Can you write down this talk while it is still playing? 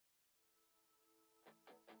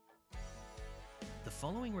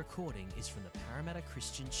following recording is from the Parramatta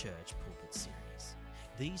Christian Church Pulpit Series.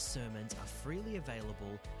 These sermons are freely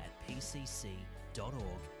available at pcc.org.au.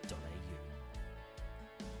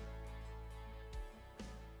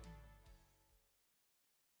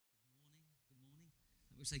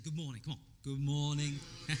 We say good morning. Come on. Good morning.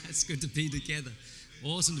 It's good to be together.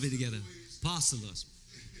 Awesome to be together. Pastor Lewis.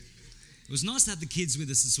 It was nice to have the kids with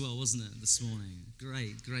us as well, wasn't it, this morning?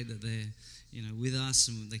 Great that they're, with us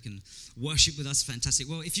and they can worship with us. Fantastic.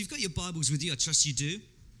 Well, if you've got your Bibles with you, I trust you do.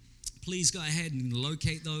 Please go ahead and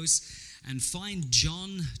locate those and find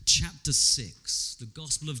John chapter 6, the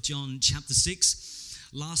Gospel of John chapter 6.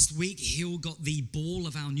 Last week, Hill got the ball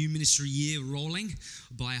of our new ministry year rolling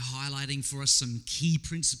by highlighting for us some key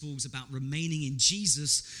principles about remaining in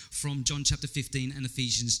Jesus from John chapter 15 and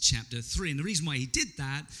Ephesians chapter 3. And the reason why he did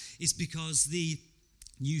that is because the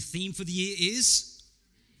new theme for the year is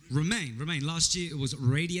Remain. Last year it was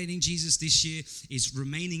radiating Jesus. This year is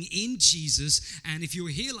remaining in Jesus. And if you were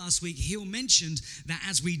here last week, Hill mentioned that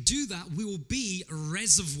as we do that, we will be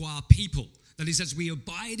reservoir people. That is, as we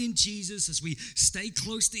abide in Jesus, as we stay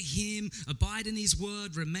close to Him, abide in His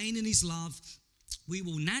Word, remain in His love, we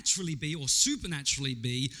will naturally be, or supernaturally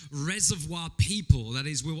be, reservoir people. That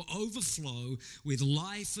is, we will overflow with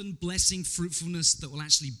life and blessing, fruitfulness that will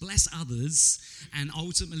actually bless others and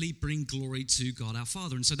ultimately bring glory to God our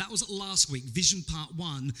Father. And so that was last week, Vision Part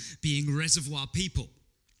 1, being reservoir people.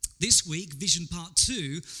 This week, Vision Part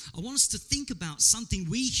 2, I want us to think about something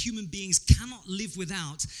we human beings cannot live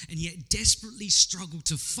without and yet desperately struggle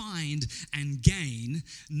to find and gain,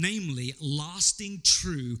 namely lasting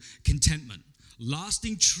true contentment.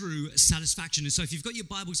 Lasting true satisfaction. And so if you've got your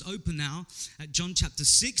Bibles open now at John chapter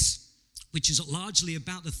 6, which is largely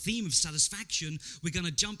about the theme of satisfaction, we're going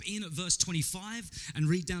to jump in at verse 25 and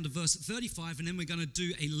read down to verse 35, and then we're going to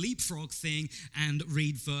do a leapfrog thing and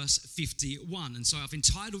read verse 51. And so I've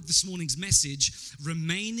entitled this morning's message,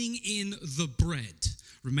 Remaining in the Bread.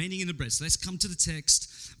 Remaining in the Bread. So let's come to the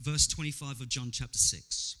text, verse 25 of John chapter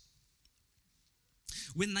 6.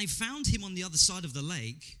 When they found him on the other side of the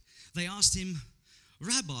lake, they asked him,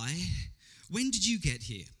 Rabbi, when did you get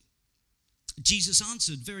here? Jesus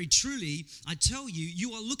answered, very truly, I tell you,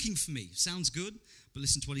 you are looking for me. Sounds good, but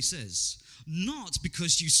listen to what he says. Not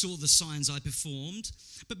because you saw the signs I performed,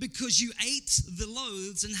 but because you ate the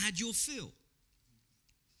loaves and had your fill.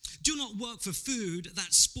 Do not work for food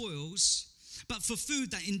that spoils, but for food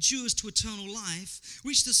that endures to eternal life,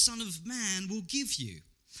 which the Son of Man will give you.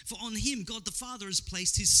 For on him, God the Father has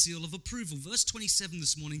placed his seal of approval. Verse 27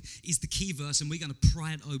 this morning is the key verse, and we're going to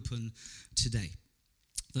pry it open today.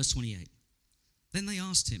 Verse 28. Then they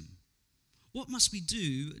asked him, what must we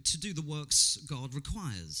do to do the works God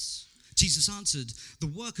requires? Jesus answered, the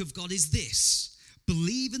work of God is this,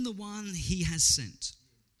 believe in the one he has sent.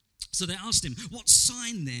 So they asked him, what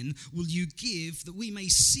sign then will you give that we may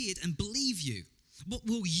see it and believe you? What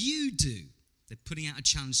will you do? They're putting out a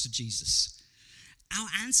challenge to Jesus. Our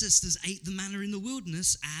ancestors ate the manna in the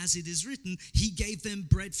wilderness, as it is written, he gave them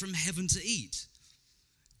bread from heaven to eat.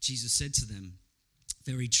 Jesus said to them,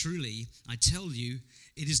 very truly, I tell you,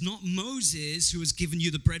 it is not Moses who has given you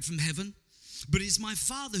the bread from heaven, but it is my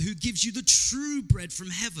Father who gives you the true bread from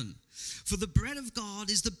heaven. For the bread of God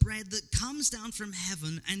is the bread that comes down from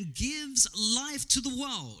heaven and gives life to the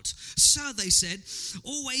world. So they said,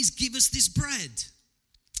 always give us this bread.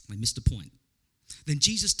 They missed a point. Then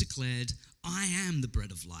Jesus declared, I am the bread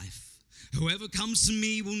of life. Whoever comes to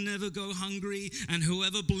me will never go hungry, and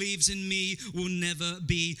whoever believes in me will never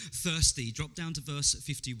be thirsty. Drop down to verse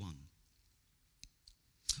 51.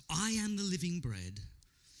 I am the living bread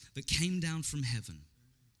that came down from heaven.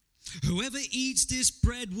 Whoever eats this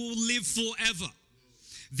bread will live forever.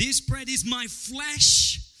 This bread is my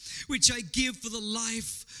flesh, which I give for the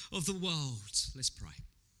life of the world. Let's pray.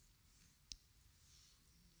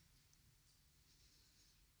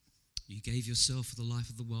 You gave yourself for the life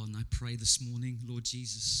of the world, and I pray this morning, Lord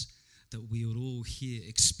Jesus, that we would all here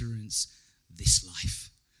experience this life,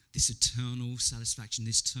 this eternal satisfaction,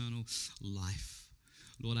 this eternal life.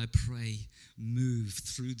 Lord, I pray, move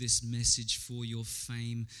through this message for your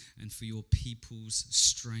fame and for your people's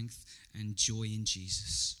strength and joy in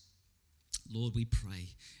Jesus. Lord, we pray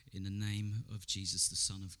in the name of Jesus, the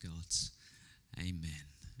Son of God. Amen.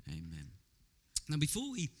 Amen. Now,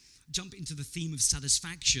 before we jump into the theme of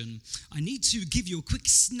satisfaction, I need to give you a quick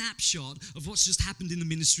snapshot of what's just happened in the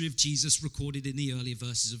ministry of Jesus recorded in the earlier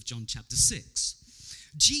verses of John chapter 6.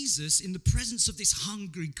 Jesus, in the presence of this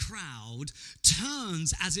hungry crowd,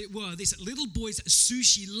 turns, as it were, this little boy's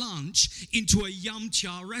sushi lunch into a yum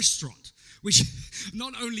cha restaurant, which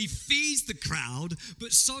not only feeds the crowd,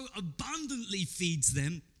 but so abundantly feeds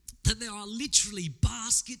them that there are literally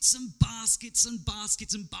baskets and baskets and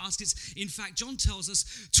baskets and baskets. In fact, John tells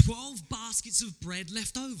us 12 baskets of bread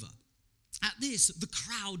left over. At this, the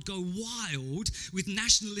crowd go wild with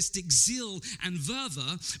nationalistic zeal and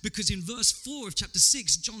fervor, because in verse 4 of chapter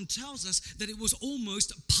 6, John tells us that it was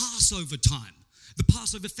almost Passover time. The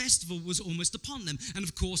Passover festival was almost upon them. And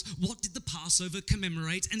of course, what did the Passover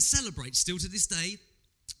commemorate and celebrate? Still to this day,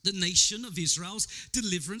 the nation of Israel's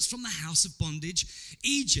deliverance from the house of bondage,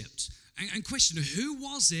 Egypt. And question, who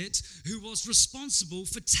was it who was responsible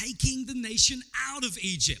for taking the nation out of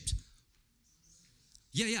Egypt?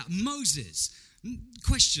 Moses.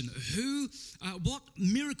 Question, what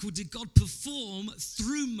miracle did God perform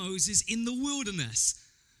through Moses in the wilderness?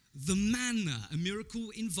 The manna, a miracle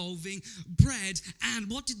involving bread. And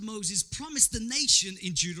what did Moses promise the nation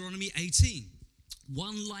in Deuteronomy 18?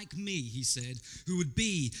 One like me, he said, who would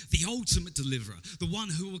be the ultimate deliverer, the one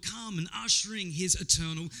who will come and ushering his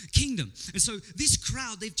eternal kingdom. And so this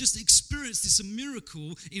crowd, they've just experienced this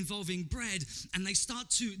miracle involving bread, and they start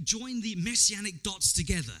to join the messianic dots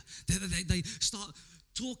together. They start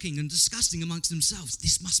talking and discussing amongst themselves,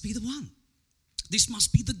 this must be the one. This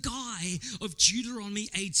must be the guy of Deuteronomy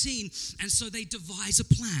 18. And so they devise a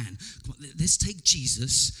plan. Come on, let's take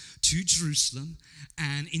Jesus to Jerusalem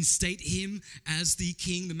and instate him as the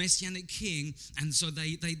king, the messianic king. And so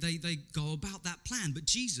they go about that plan. But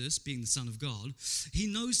Jesus, being the Son of God, he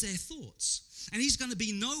knows their thoughts. And he's going to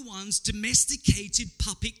be no one's domesticated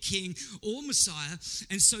puppet king or Messiah.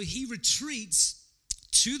 And so he retreats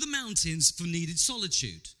to the mountains for needed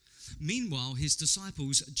solitude. Meanwhile, his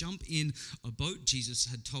disciples jump in a boat. Jesus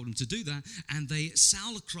had told them to do that, and they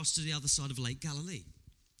sail across to the other side of Lake Galilee.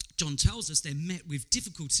 John tells us they're met with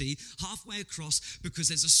difficulty halfway across because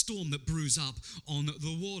there's a storm that brews up on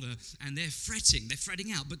the water, and they're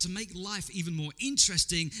fretting out. But to make life even more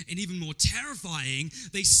interesting and even more terrifying,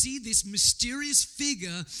 they see this mysterious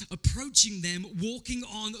figure approaching them, walking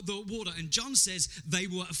on the water. And John says they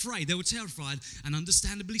were afraid, they were terrified, and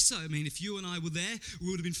understandably so. I mean, if you and I were there,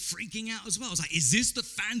 we would have been freaking out as well. It's like, is this the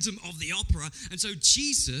Phantom of the Opera? And so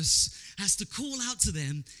Jesus has to call out to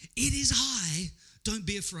them, "It is I. Don't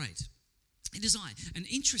be afraid." It is I. And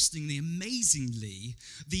interestingly, amazingly,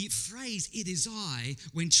 the phrase "it is I,"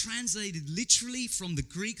 when translated literally from the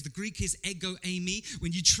Greek is ego eimi.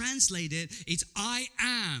 When you translate it, it's "I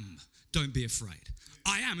am. Don't be afraid."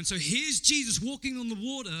 I am. And so here's Jesus walking on the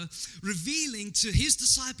water, revealing to his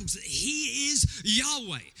disciples that he is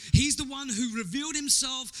Yahweh. He's the one who revealed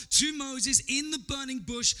himself to Moses in the burning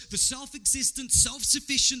bush, the self-existent,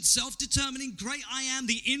 self-sufficient, self-determining, great I am,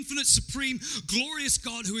 the infinite, supreme, glorious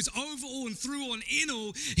God who is over all and through all and in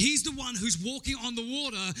all. He's the one who's walking on the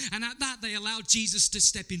water. And at that, they allowed Jesus to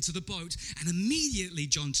step into the boat. And immediately,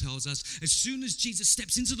 John tells us, as soon as Jesus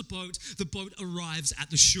steps into the boat arrives at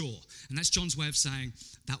the shore. And that's John's way of saying,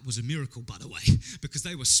 that was a miracle, by the way, because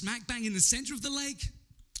they were smack bang in the center of the lake.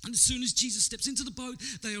 And as soon as Jesus steps into the boat,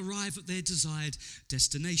 they arrive at their desired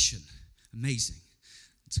destination. Amazing.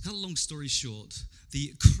 To cut a long story short,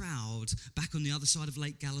 the crowd back on the other side of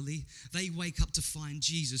Lake Galilee, they wake up to find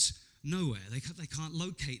Jesus nowhere. They can't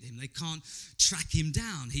locate him. They can't track him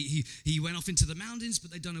down. He went off into the mountains,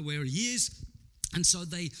 but they don't know where he is. And so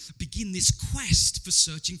they begin this quest for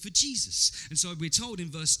searching for Jesus. And so we're told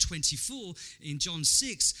in verse 24 in John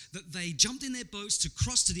 6 that they jumped in their boats to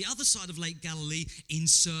cross to the other side of Lake Galilee in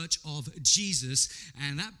search of Jesus.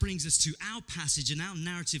 And that brings us to our passage and our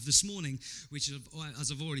narrative this morning, which,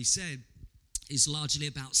 as I've already said, is largely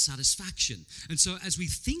about satisfaction. And so as we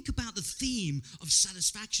think about the theme of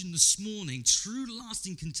satisfaction this morning, true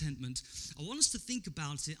lasting contentment, I want us to think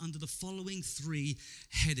about it under the following three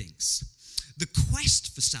headings. The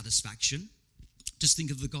quest for satisfaction. Just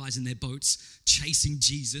think of the guys in their boats chasing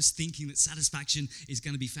Jesus, thinking that satisfaction is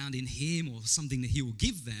going to be found in him or something that he will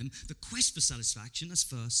give them. The quest for satisfaction, that's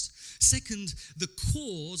first. Second, the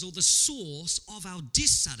cause or the source of our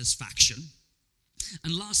dissatisfaction.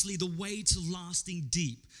 And lastly, the way to lasting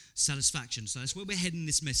deep satisfaction. So that's where we're heading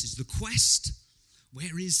this message. The quest,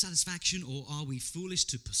 where is satisfaction, or are we foolish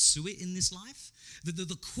to pursue it in this life?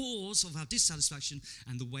 The cause of our dissatisfaction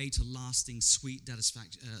and the way to lasting sweet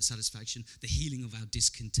satisfaction, the healing of our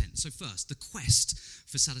discontent. So first, the quest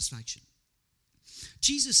for satisfaction.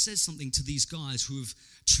 Jesus says something to these guys who have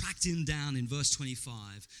tracked him down in verse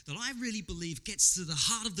 25 that I really believe gets to the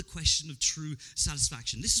heart of the question of true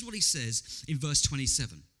satisfaction. This is what he says in verse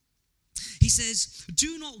 27. He says,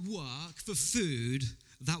 "Do not work for food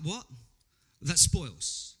that what? That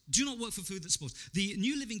spoils." Do not work for food that spoils. The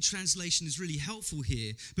New Living Translation is really helpful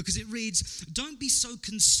here because it reads, "Don't be so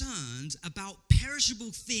concerned about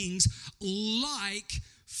perishable things like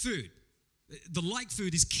food." The like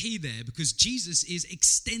food is key there because Jesus is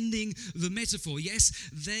extending the metaphor. Yes,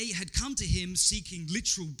 they had come to him seeking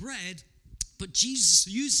literal bread, but Jesus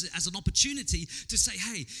uses it as an opportunity to say,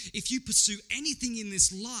 hey, if you pursue anything in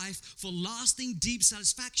this life for lasting, deep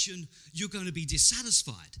satisfaction, you're going to be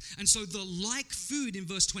dissatisfied. And so the like food in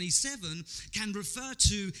verse 27 can refer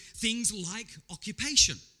to things like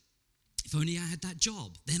occupation. If only I had that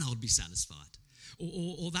job, then I would be satisfied.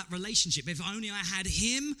 Or that relationship. If only I had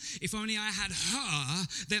him, if only I had her,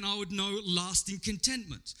 then I would know lasting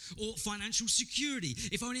contentment. Or financial security.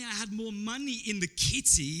 If only I had more money in the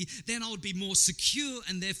kitty, then I would be more secure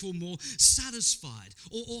and therefore more satisfied.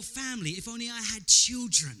 Or family. If only I had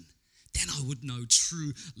children, then I would know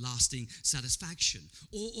true lasting satisfaction.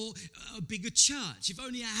 Or a bigger church. If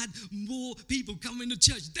only I had more people coming to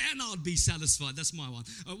church, then I'd be satisfied. That's my one.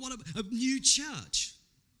 What a new church.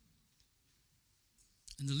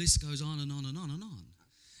 And the list goes on and on and on and on.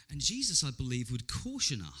 And Jesus, I believe, would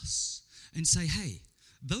caution us and say, hey,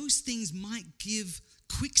 those things might give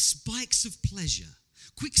quick spikes of pleasure,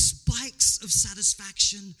 quick spikes of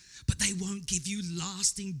satisfaction, but they won't give you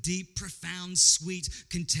lasting, deep, profound, sweet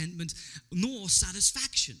contentment nor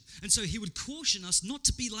satisfaction. And so he would caution us not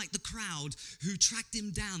to be like the crowd who tracked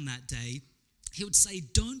him down that day. He would say,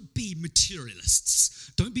 don't be materialists.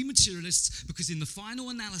 Don't be materialists, because in the final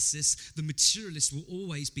analysis, the materialist will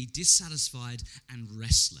always be dissatisfied and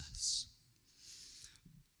restless.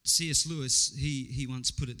 C.S. Lewis, he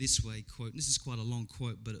once put it this way, quote, this is quite a long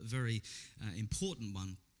quote, but a very important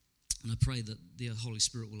one, and I pray that the Holy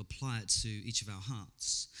Spirit will apply it to each of our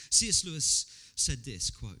hearts. C.S. Lewis said this,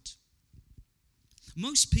 quote,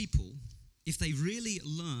 most people, if they really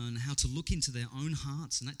learn how to look into their own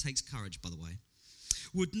hearts, and that takes courage, by the way,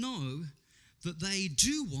 would know that they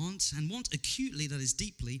do want, and want acutely, that is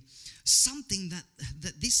deeply, something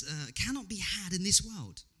that this cannot be had in this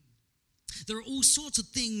world. There are all sorts of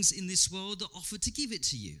things in this world that offer to give it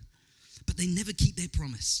to you, but they never keep their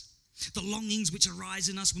promise. The longings which arise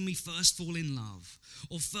in us when we first fall in love,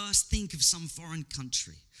 or first think of some foreign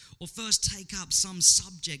country, or first take up some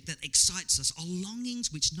subject that excites us, are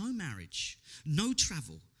longings which no marriage, no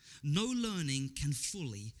travel, no learning can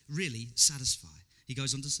fully, really satisfy. He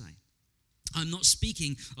goes on to say, I'm not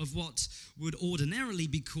speaking of what would ordinarily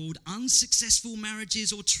be called unsuccessful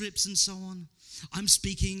marriages or trips and so on. I'm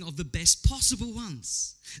speaking of the best possible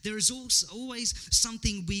ones. There is also always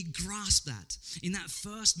something we grasp at in that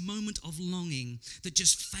first moment of longing that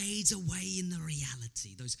just fades away in the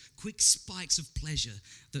reality, those quick spikes of pleasure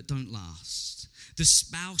that don't last. The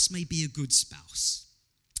spouse may be a good spouse.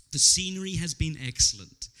 The scenery has been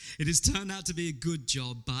excellent. It has turned out to be a good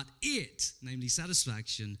job, but it, namely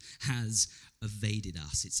satisfaction, has evaded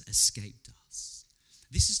us. It's escaped us.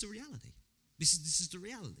 This is the reality. This is the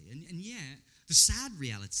reality. And yet, the sad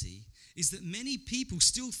reality is that many people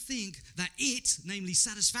still think that it, namely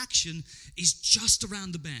satisfaction, is just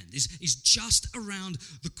around the bend, is just around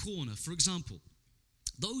the corner. For example,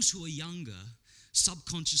 those who are younger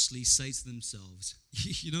subconsciously say to themselves,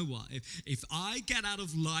 you know what, if I get out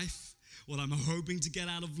of life what I'm hoping to get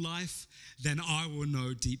out of life, then I will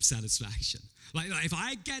know deep satisfaction. Like if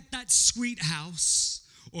I get that sweet house,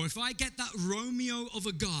 or if I get that Romeo of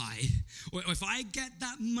a guy, or if I get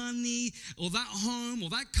that money, or that home, or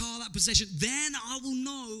that car, that possession, then I will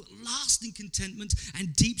know lasting contentment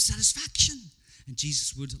and deep satisfaction. And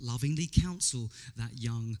Jesus would lovingly counsel that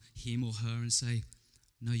young him or her and say,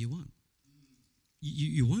 no, you won't.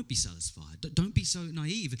 You won't be satisfied. Don't be so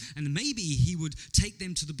naive. And maybe he would take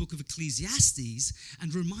them to the book of Ecclesiastes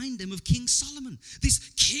and remind them of King Solomon,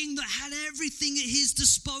 this king that had everything at his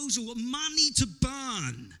disposal, money to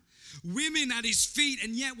burn, women at his feet,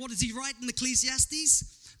 and yet what does he write in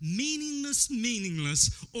Ecclesiastes?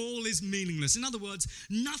 Meaningless, all is meaningless. In other words,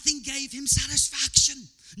 nothing gave him satisfaction.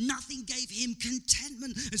 Nothing gave him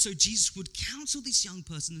contentment. And so Jesus would counsel this young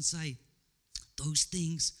person and say, those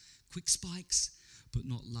things, quick spikes, but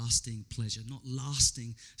not lasting pleasure, not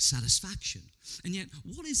lasting satisfaction. And yet,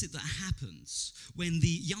 what is it that happens when the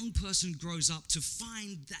young person grows up to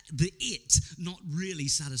find that the it not really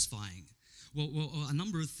satisfying? Well, a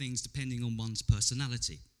number of things depending on one's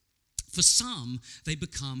personality. For some, they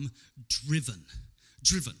become driven.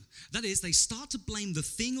 That is, they start to blame the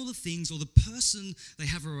thing or the things or the person they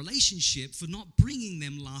have a relationship for not bringing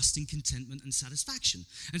them lasting contentment and satisfaction.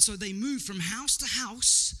 And so they move from house to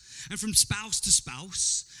house and from spouse to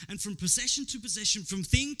spouse and from possession to possession, from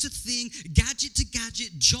thing to thing, gadget to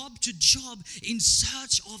gadget, job to job, in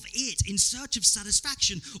search of it, in search of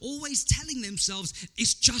satisfaction, always telling themselves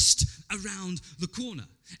it's just around the corner.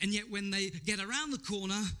 And yet when they get around the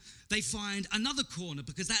corner, they find another corner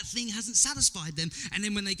because that thing hasn't satisfied them. And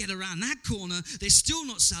then when they get around that corner, they're still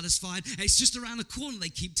not satisfied. It's just around the corner they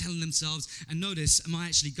keep telling themselves. And notice, am I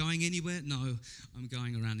actually going anywhere? No, I'm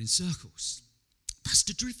going around in circles. That's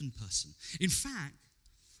the driven person. In fact,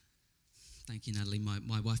 thank you, Natalie.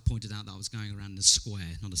 My wife pointed out that I was going around in a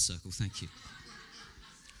square, not a circle. Thank you.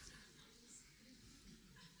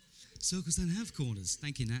 Circles don't have corners.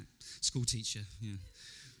 Thank you, Nat. School teacher, yeah.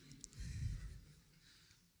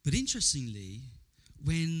 But interestingly,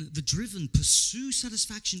 when the driven pursue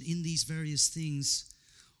satisfaction in these various things,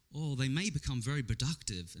 they may become very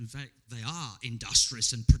productive. In fact, they are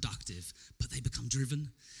industrious and productive, but they become driven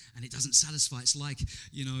and it doesn't satisfy. It's like,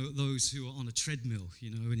 those who are on a treadmill,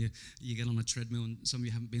 when you get on a treadmill, and some of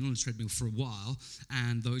you haven't been on a treadmill for a while,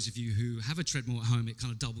 and those of you who have a treadmill at home, it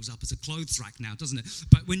kind of doubles up as a clothes rack now, doesn't it?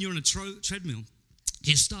 But when you're on a treadmill,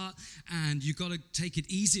 you start and you've got to take it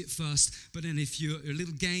easy at first, but then if you're a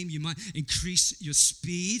little game, you might increase your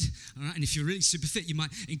speed, all right? And if you're really super fit, you might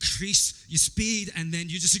increase your speed, and then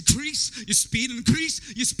you just increase your speed and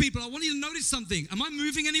increase your speed. But I want you to notice something. Am I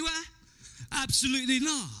moving anywhere? Absolutely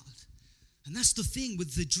not. And that's the thing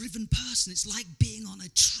with the driven person. It's like being on a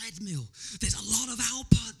treadmill. There's a lot of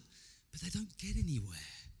output, but they don't get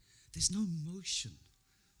anywhere. There's no motion.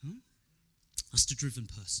 That's the driven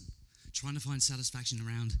person, trying to find satisfaction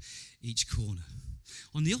around each corner.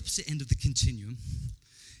 On the opposite end of the continuum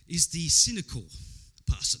is the cynical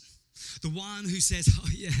person. The one who says,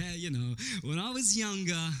 when I was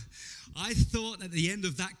younger, I thought at the end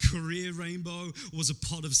of that career rainbow was a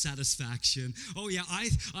pot of satisfaction. Oh yeah,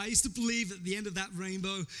 I used to believe at the end of that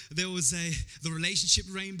rainbow, there was the relationship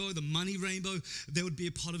rainbow, the money rainbow, there would be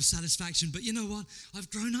a pot of satisfaction. But you know what? I've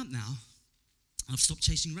grown up now. I've stopped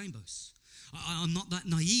chasing rainbows. I'm not that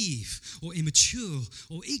naive or immature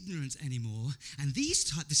or ignorant anymore. And the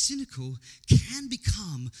cynical, can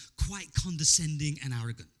become quite condescending and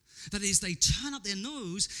arrogant. That is, they turn up their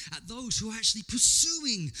nose at those who are actually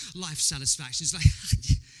pursuing life satisfaction. It's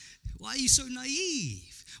like, why are you so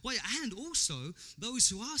naive? Well, and also, those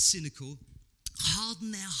who are cynical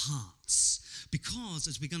harden their hearts because,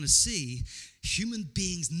 as we're going to see, human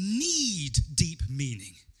beings need deep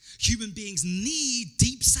meaning. Human beings need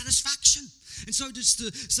deep satisfaction. And so just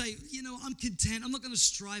to say, I'm content, I'm not going to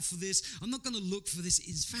strive for this, I'm not going to look for this,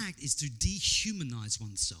 in fact, is to dehumanize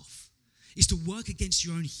oneself. Is to work against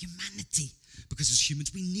your own humanity. Because as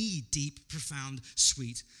humans, we need deep, profound,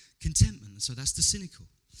 sweet contentment. And so that's the cynical.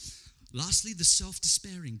 Lastly, the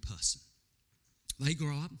self-despairing person. They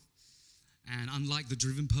grow up, and unlike the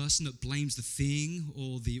driven person that blames the thing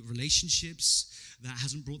or the relationships that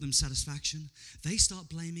hasn't brought them satisfaction, they start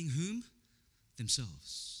blaming whom?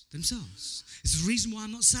 Themselves. It's the reason why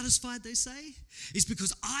I'm not satisfied, they say, is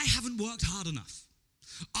because I haven't worked hard enough.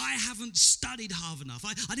 I haven't studied hard enough.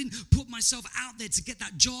 I didn't put myself out there to get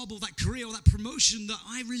that job or that career or that promotion that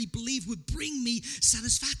I really believe would bring me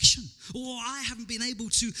satisfaction. Or I haven't been able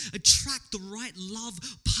to attract the right love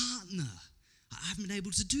partner. I haven't been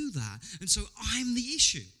able to do that. And so I'm the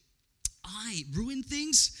issue. I ruin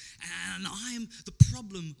things, and I am the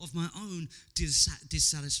problem of my own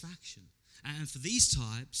dissatisfaction. And for these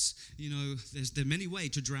types, there are many ways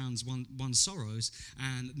to drown one's sorrows,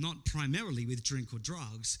 and not primarily with drink or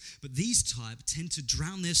drugs, but these type tend to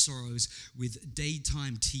drown their sorrows with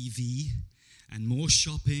daytime TV and more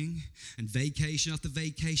shopping and vacation after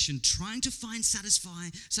vacation, trying to find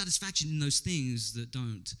satisfaction in those things that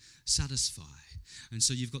don't satisfy. And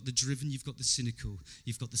so you've got the driven, you've got the cynical,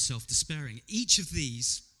 you've got the self-despairing. Each of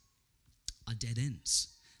these are dead ends.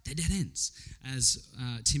 They're dead ends. As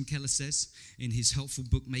Tim Keller says in his helpful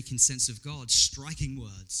book, Making Sense of God, striking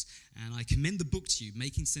words. And I commend the book to you,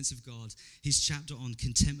 Making Sense of God. His chapter on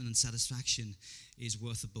contentment and satisfaction is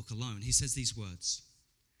worth a book alone. He says these words: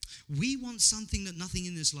 we want something that nothing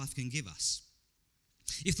in this life can give us.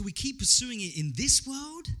 If we keep pursuing it in this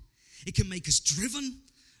world, it can make us driven,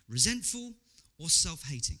 resentful, or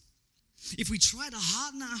self-hating. If we try to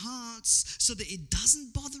harden our hearts so that it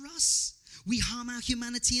doesn't bother us, we harm our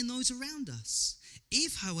humanity and those around us.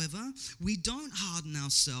 If, however, we don't harden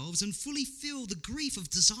ourselves and fully feel the grief of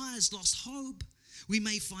desire's lost hope, we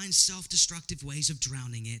may find self-destructive ways of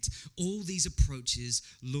drowning it. All these approaches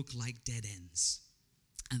look like dead ends.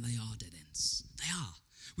 And they are dead ends. They are.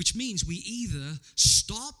 Which means we either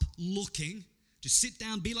stop looking, just sit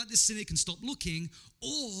down, be like the cynic and stop looking,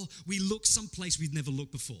 or we look someplace we've never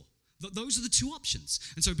looked before. Those are the two options.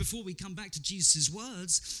 And so before we come back to Jesus'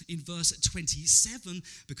 words in verse 27,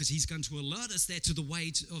 because he's going to alert us there to the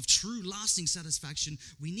way of true lasting satisfaction,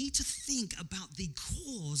 we need to think about the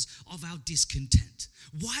cause of our discontent.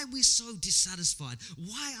 Why we're so dissatisfied.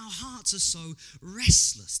 Why our hearts are so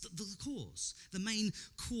restless. The main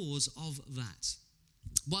cause of that.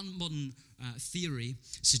 One modern theory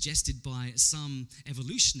suggested by some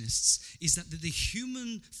evolutionists is that the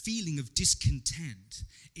human feeling of discontent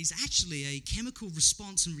is actually a chemical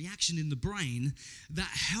response and reaction in the brain that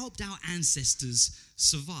helped our ancestors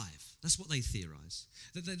survive. That's what they theorize.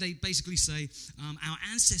 They basically say our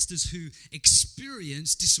ancestors who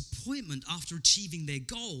experienced disappointment after achieving their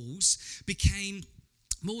goals became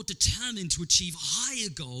more determined to achieve higher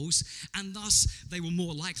goals, and thus they were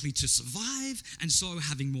more likely to survive, and so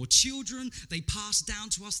having more children, they passed down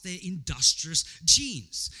to us their industrious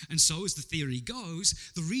genes. And so, as the theory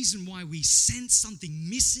goes, the reason why we sense something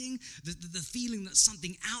missing, the feeling that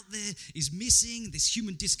something out there is missing, this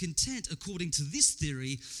human discontent, according to this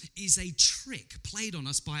theory, is a trick played on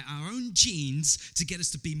us by our own genes to get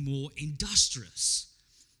us to be more industrious.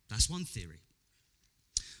 That's one theory.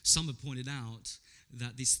 Some have pointed out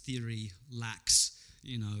that this theory lacks,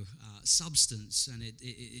 substance, and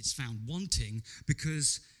it's found wanting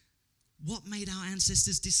because what made our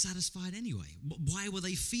ancestors dissatisfied anyway? Why were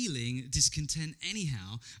they feeling discontent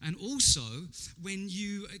anyhow? And also, when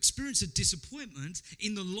you experience a disappointment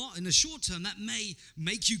in the short term, that may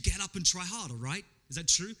make you get up and try harder, right? Is that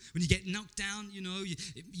true? When you get knocked down,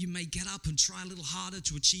 you may get up and try a little harder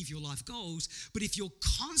to achieve your life goals. But if you're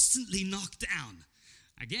constantly knocked down,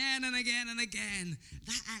 again and again and again,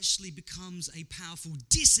 that actually becomes a powerful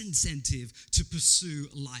disincentive to pursue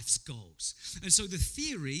life's goals. And so the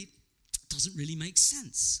theory doesn't really make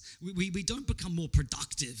sense. We don't become more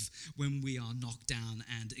productive when we are knocked down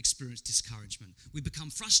and experience discouragement. We become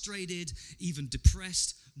frustrated, even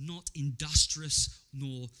depressed, not industrious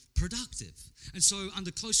nor productive. And so under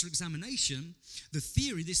closer examination, this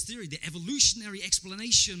theory, the evolutionary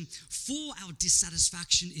explanation for our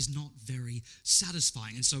dissatisfaction is not very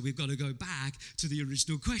satisfying. And so we've got to go back to the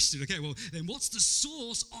original question. Okay, well, then what's the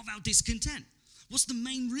source of our discontent? What's the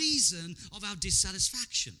main reason of our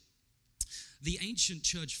dissatisfaction? The ancient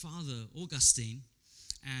church father, Augustine,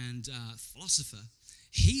 and philosopher,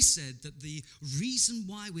 he said that the reason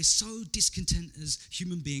why we're so discontent as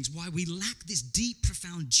human beings, why we lack this deep,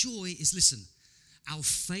 profound joy is, listen, our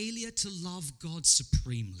failure to love God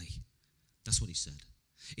supremely. That's what he said.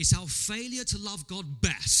 It's our failure to love God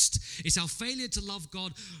best. It's our failure to love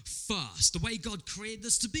God first, the way God created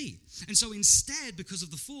us to be. And so instead, because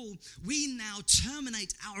of the fall, we now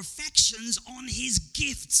terminate our affections on his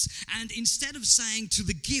gifts. And instead of saying to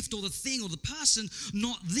the gift or the thing or the person,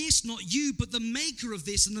 not this, not you, but the maker of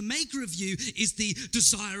this and the maker of you is the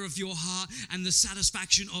desire of your heart and the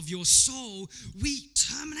satisfaction of your soul, we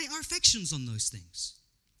terminate our affections on those things.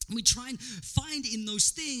 We try and find in those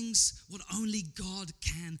things what only God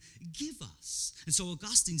can give us. And so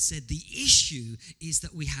Augustine said the issue is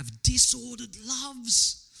that we have disordered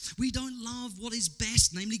loves. We don't love what is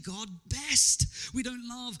best, namely God best. We don't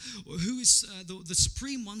love who is the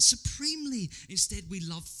supreme one supremely. Instead, we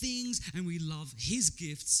love things and we love his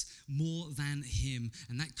gifts more than him.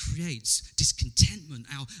 And that creates discontentment.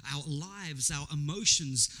 Our lives, our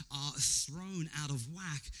emotions are thrown out of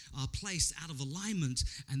whack, are placed out of alignment,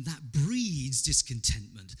 and that breeds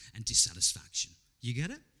discontentment and dissatisfaction. You get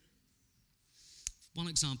it? One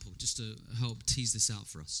example, just to help tease this out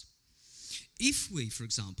for us. If we, for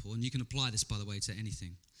example, and you can apply this, by the way, to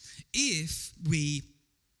anything, if we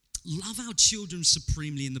love our children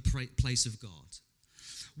supremely in the place of God,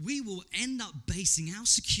 we will end up basing our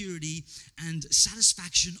security and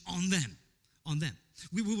satisfaction on them.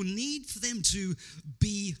 We will need for them to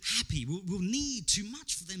be happy. We'll need too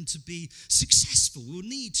much for them to be successful. We'll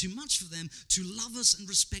need too much for them to love us and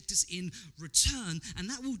respect us in return. And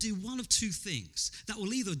that will do one of two things. That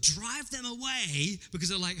will either drive them away because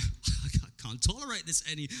they're like, I can't tolerate this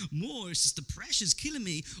anymore. It's just the pressure's killing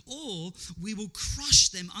me. Or we will crush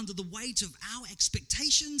them under the weight of our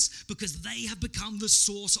expectations because they have become the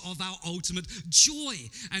source of our ultimate joy.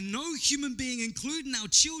 And no human being, including our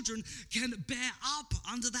children, can bear up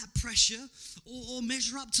under that pressure or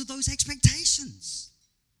measure up to those expectations.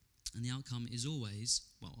 And the outcome is always,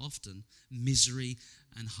 often, misery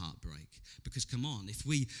and heartbreak. Because come on, if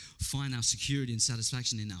we find our security and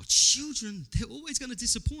satisfaction in our children, they're always going to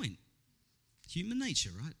disappoint. Human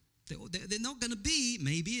nature, right? They're not going to be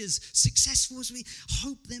maybe as successful as we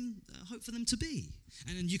hope for them to be.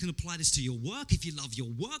 And you can apply this to your work. If you love your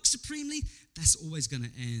work supremely, that's always going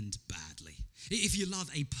to end badly. If you love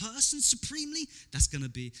a person supremely, that's going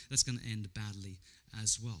to end badly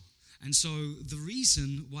as well. And so the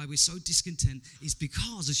reason why we're so discontent is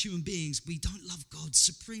because as human beings, we don't love God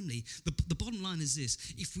supremely. The bottom line is this: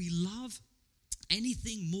 if we love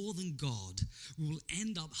anything more than God, we will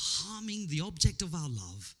end up harming the object of our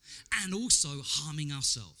love and also harming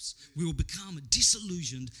ourselves. We will become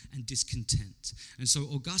disillusioned and discontent. And so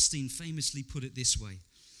Augustine famously put it this way.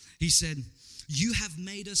 He said, "You have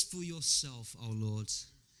made us for yourself, O Lord,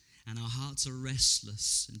 and our hearts are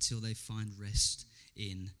restless until they find rest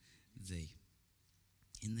in Thee."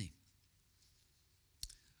 In Thee.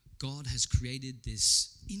 God has created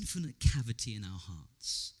this infinite cavity in our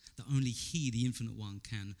hearts that only He, the Infinite One,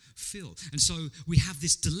 can fill. And so we have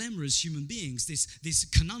this dilemma as human beings, this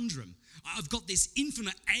conundrum. I've got this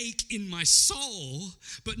infinite ache in my soul,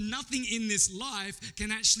 but nothing in this life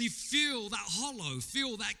can actually fill that hollow,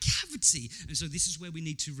 fill that cavity. And so this is where we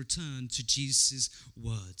need to return to Jesus'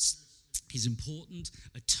 words. His important,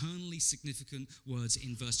 eternally significant words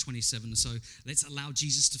in verse 27. So let's allow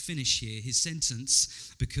Jesus to finish here his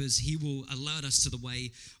sentence, because he will alert us to the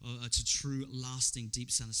way to true, lasting,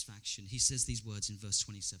 deep satisfaction. He says these words in verse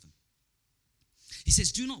 27. He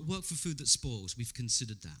says, "Do not work for food that spoils." We've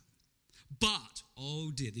considered that. But,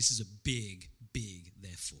 oh dear, this is a big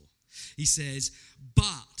therefore. He says,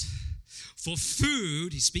 "But for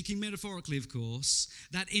food," he's speaking metaphorically, of course,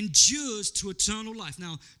 "that endures to eternal life."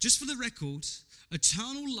 Now, just for the record,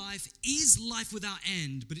 eternal life is life without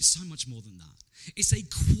end, but it's so much more than that. It's a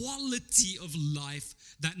quality of life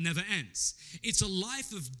that never ends. It's a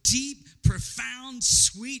life of deep, profound,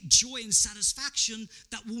 sweet joy and satisfaction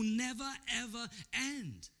that will never, ever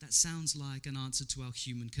end. That sounds like an answer to our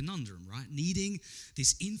human conundrum, right? Needing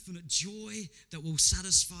this infinite joy that will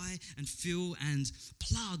satisfy and fill and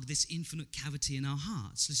plug this infinite cavity in our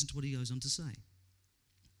hearts. Listen to what he goes on to say.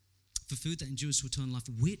 "For food that endures to eternal life,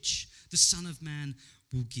 which the Son of Man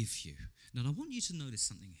will give you." Now, I want you to notice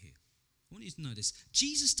something here. I want you to notice,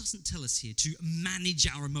 Jesus doesn't tell us here to manage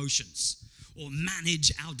our emotions or manage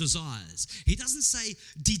our desires. He doesn't say,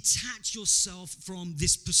 detach yourself from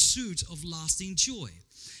this pursuit of lasting joy.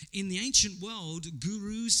 In the ancient world,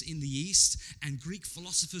 gurus in the East and Greek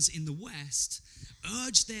philosophers in the West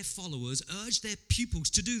urged their followers, urged their pupils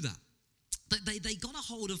to do that. They got a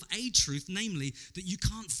hold of a truth, namely that you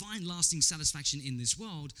can't find lasting satisfaction in this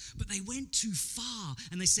world, but they went too far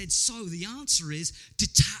and they said, so the answer is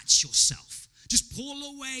detach yourself. Just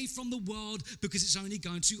pull away from the world because it's only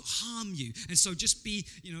going to harm you. And so just be,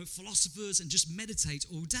 philosophers and just meditate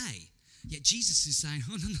all day. Yet Jesus is saying,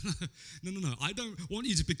 oh, no. I don't want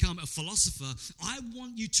you to become a philosopher. I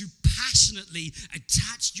want you to passionately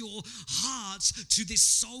attach your hearts to this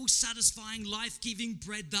soul-satisfying, life-giving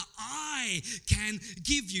bread that I can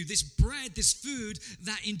give you. This bread, this food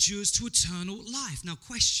that endures to eternal life. Now,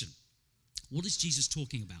 question, what is Jesus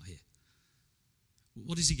talking about here?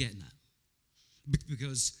 What is he getting at?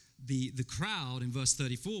 Because the crowd in verse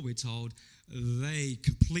 34, we're told, they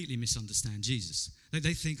completely misunderstand Jesus.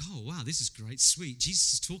 They think, oh, wow, this is great, sweet.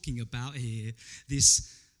 Jesus is talking about here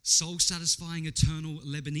this soul-satisfying, eternal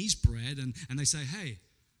Lebanese bread. And they say, hey,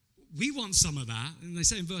 we want some of that. And they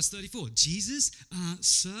say in verse 34, Jesus,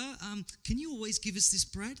 sir, can you always give us this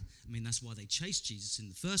bread? I mean, that's why they chased Jesus in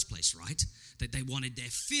the first place, right? That they wanted their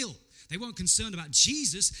fill. They weren't concerned about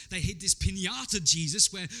Jesus. They hid this piñata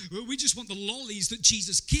Jesus where we just want the lollies that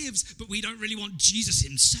Jesus gives, but we don't really want Jesus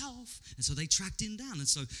himself. And so they tracked him down. And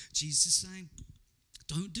so Jesus is saying,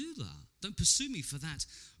 don't do that. Don't pursue me for that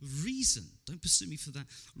reason. Don't pursue me for that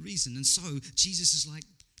reason. And so Jesus is like,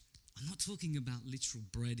 I'm not talking about literal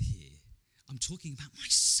bread here. I'm talking about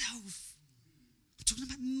myself. I'm talking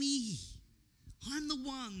about me. I'm the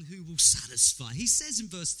one who will satisfy. He says in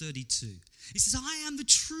verse 32, he says, I am the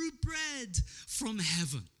true bread from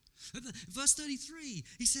heaven. Verse 33,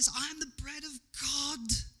 he says, I am the bread of God.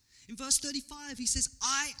 In verse 35, he says,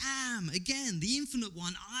 I am, again, the infinite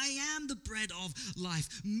one. I am the bread of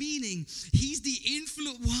life, meaning he's the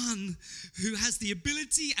infinite one who has the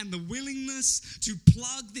ability and the willingness to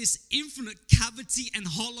plug this infinite cavity and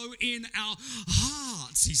hollow in our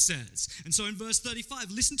hearts, he says. And so in verse 35,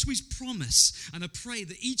 listen to his promise. And I pray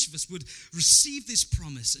that each of us would receive this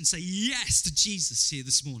promise and say yes to Jesus here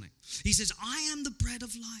this morning. He says, I am the bread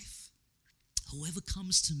of life. Whoever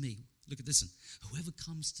comes to me, look at this one. Whoever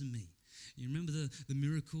comes to me. You remember the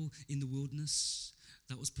miracle in the wilderness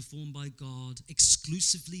that was performed by God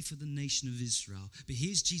exclusively for the nation of Israel? But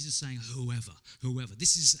here's Jesus saying, whoever.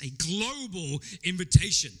 This is a global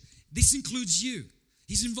invitation. This includes you.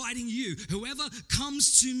 He's inviting you. Whoever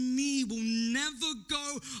comes to me will never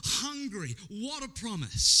go hungry. What a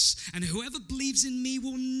promise. And whoever believes in me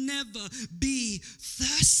will never be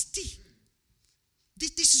thirsty.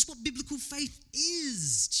 This is what biblical faith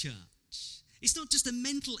is, church. It's not just a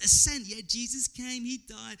mental assent. Yeah, Jesus came, he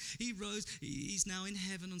died, he rose, he's now in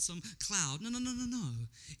heaven on some cloud. No.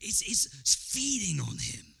 It's feeding on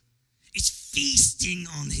him. It's feasting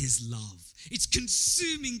on his love. It's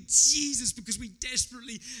consuming Jesus because we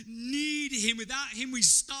desperately need him. Without him, we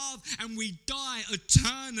starve and we die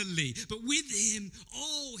eternally. But with him,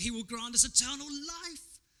 he will grant us eternal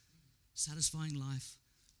life. Satisfying life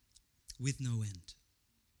with no end.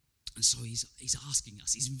 And so he's asking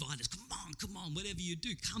us, he's invited us, come on, whatever you do,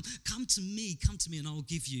 come to me, and I'll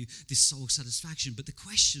give you this soul satisfaction. But the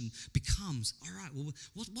question becomes, all right, well,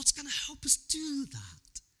 what's going to help us do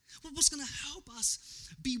that? What's going to help us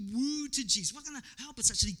be wooed to Jesus? What's going to help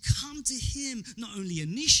us actually come to him, not only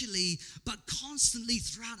initially, but constantly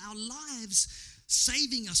throughout our lives,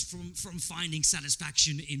 saving us from finding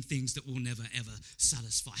satisfaction in things that will never, ever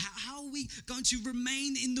satisfy? How are we going to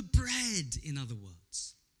remain in the bread, in other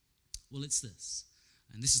words? Well, it's this,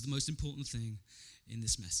 and this is the most important thing in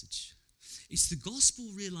this message. It's the gospel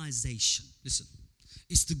realization. Listen,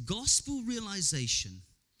 it's the gospel realization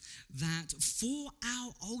that for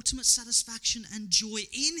our ultimate satisfaction and joy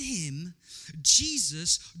in him,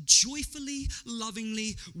 Jesus joyfully,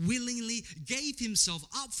 lovingly, willingly gave himself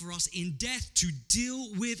up for us in death to deal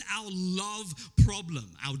with our love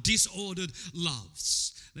problem, our disordered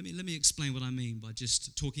loves. Let me explain what I mean by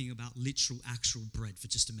just talking about literal, actual bread for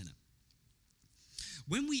just a minute.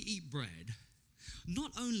 When we eat bread,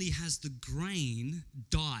 not only has the grain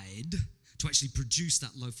died to actually produce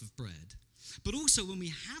that loaf of bread, but also when we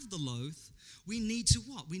have the loaf, we need to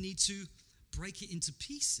what? We need to break it into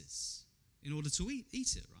pieces in order to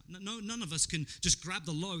eat it, right? None of us can just grab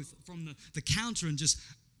the loaf from the counter and just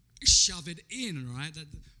shove it in, right?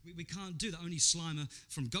 We can't do that. Only Slimer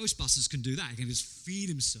from Ghostbusters can do that. He can just feed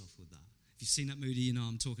himself with that. If you've seen that movie, you know what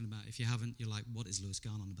I'm talking about. If you haven't, you're like, what is Lewis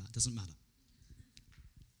going on about? It doesn't matter.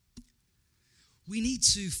 We need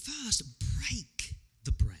to first break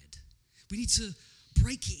the bread. We need to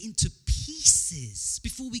break it into pieces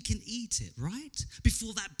before we can eat it, right?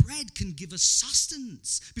 Before that bread can give us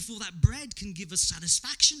sustenance, before that bread can give us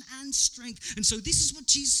satisfaction and strength. And so this is what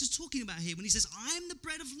Jesus is talking about here when he says, I am the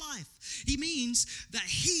bread of life. He means that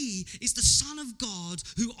he is the Son of God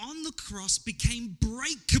who on the cross became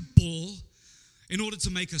breakable in order to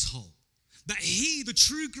make us whole. That he, the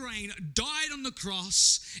true grain, died on the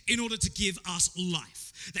cross in order to give us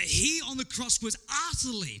life. That he on the cross was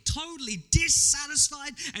utterly, totally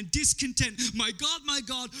dissatisfied and discontent. My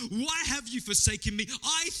God, why have you forsaken me?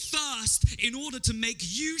 I thirst in order to make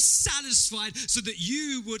you satisfied so that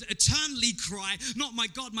you would eternally cry, not my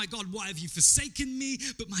God, why have you forsaken me?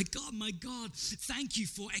 But my God, thank you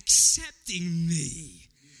for accepting me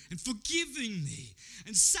and forgiving me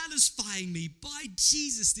and satisfying me by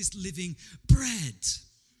Jesus, this living bread.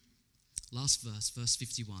 Last verse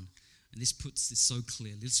 51. And this puts this so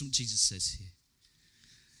clearly. Listen what Jesus says here.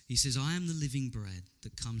 He says, I am the living bread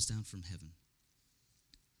that comes down from heaven.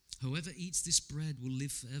 Whoever eats this bread will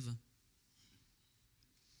live forever.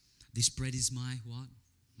 This bread is my what?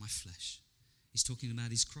 My flesh. He's talking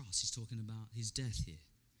about his cross. He's talking about his death here.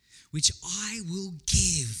 Which I will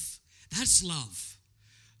give. That's love.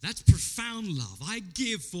 That's profound love. I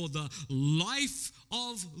give for the life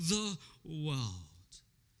of the world.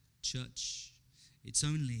 Church, it's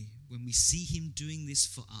only when we see him doing this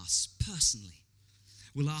for us personally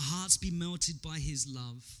will our hearts be melted by his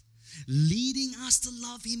love, leading us to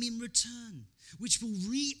love him in return, which will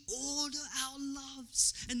reorder our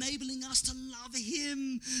loves, enabling us to love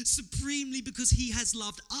him supremely because he has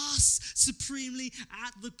loved us supremely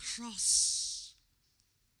at the cross.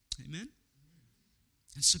 Amen?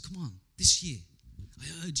 And so come on, this year,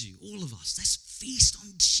 I urge you, all of us, let's feast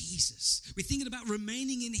on Jesus. We're thinking about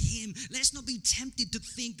remaining in him. Let's not be tempted to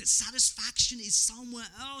think that satisfaction is somewhere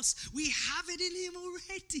else. We have it in him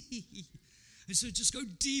already. And so just go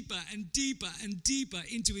deeper and deeper and deeper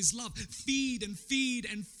into his love. Feed and feed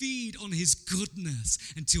and feed on his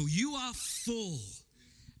goodness until you are full.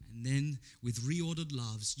 And then with reordered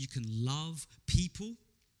loves, you can love people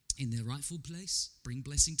in their rightful place, bring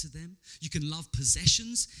blessing to them. You can love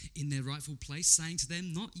possessions in their rightful place, saying to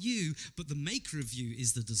them, not you, but the maker of you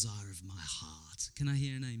is the desire of my heart. Can I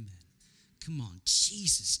hear an amen? Come on,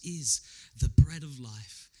 Jesus is the bread of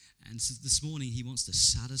life. And so this morning, he wants to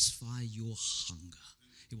satisfy your hunger.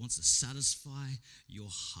 He wants to satisfy your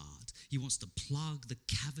heart. He wants to plug the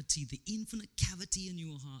cavity, the infinite cavity in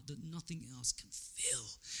your heart that nothing else can fill.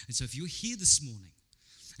 And so if you're here this morning,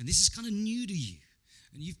 and this is kind of new to you,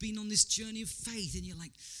 and you've been on this journey of faith, and you're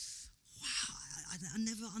like, wow, I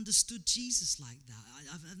never understood Jesus like that.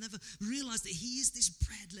 I've never realized that he is this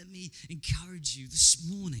bread. Let me encourage you this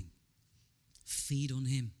morning. Feed on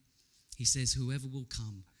him. He says, whoever will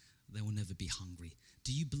come, they will never be hungry.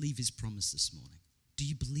 Do you believe his promise this morning? Do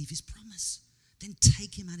you believe his promise? Then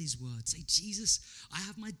take him at his word. Say, Jesus, I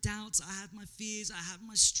have my doubts, I have my fears, I have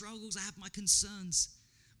my struggles, I have my concerns.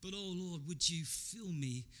 But oh Lord, would you fill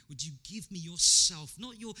me? Would you give me yourself,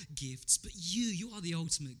 not your gifts, but you are the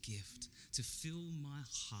ultimate gift, to fill my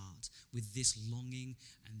heart with this longing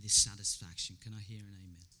and this satisfaction. Can I hear an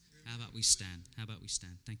amen? How about we stand? How about we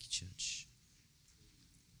stand? Thank you, church.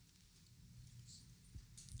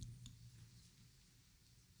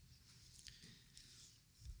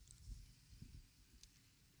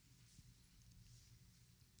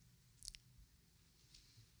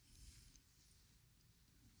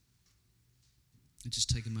 And just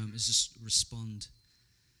take a moment, just respond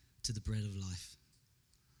to the bread of life.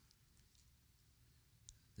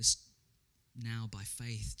 Let's now, by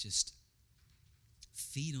faith, just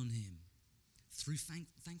feed on him through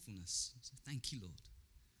thankfulness. So thank you, Lord.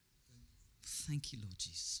 Thank you, Lord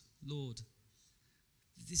Jesus. Lord,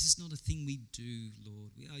 this is not a thing we do,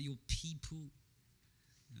 Lord. We are your people.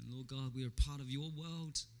 And Lord God, we are part of your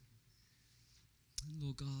world. And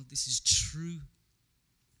Lord God, this is true.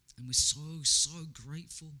 And we're so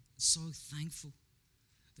grateful, so thankful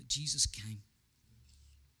that Jesus came.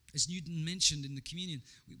 As Newton mentioned in the communion,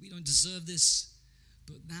 we don't deserve this,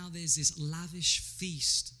 but now there's this lavish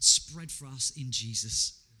feast spread for us in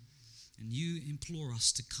Jesus. And you implore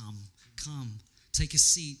us to come, take a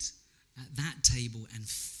seat at that table and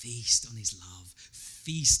feast on his love,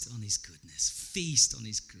 feast on his goodness, feast on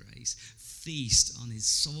his grace, feast on his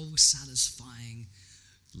soul-satisfying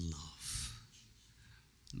love.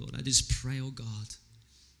 Lord, I just pray, oh God,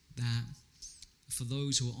 that for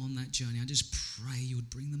those who are on that journey, I just pray you would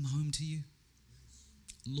bring them home to you.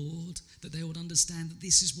 Lord, that they would understand that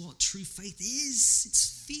this is what true faith is.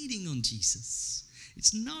 It's feeding on Jesus.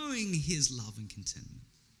 It's knowing his love and contentment.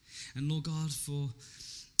 And Lord God, for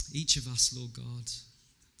each of us, Lord God,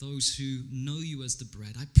 those who know you as the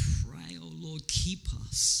bread, I pray, oh Lord, keep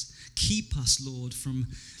us, Lord, from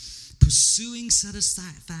pursuing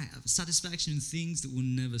satisfaction in things that will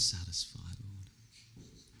never satisfy, Lord.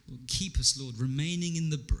 Lord, keep us, Lord, remaining in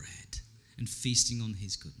the bread and feasting on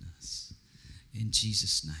his goodness. In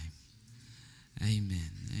Jesus' name,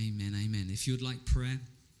 amen, amen, amen. If you would like prayer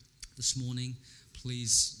this morning,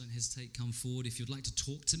 please don't hesitate, come forward. If you'd like to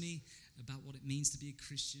talk to me about what it means to be a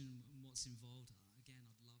Christian and what's involved,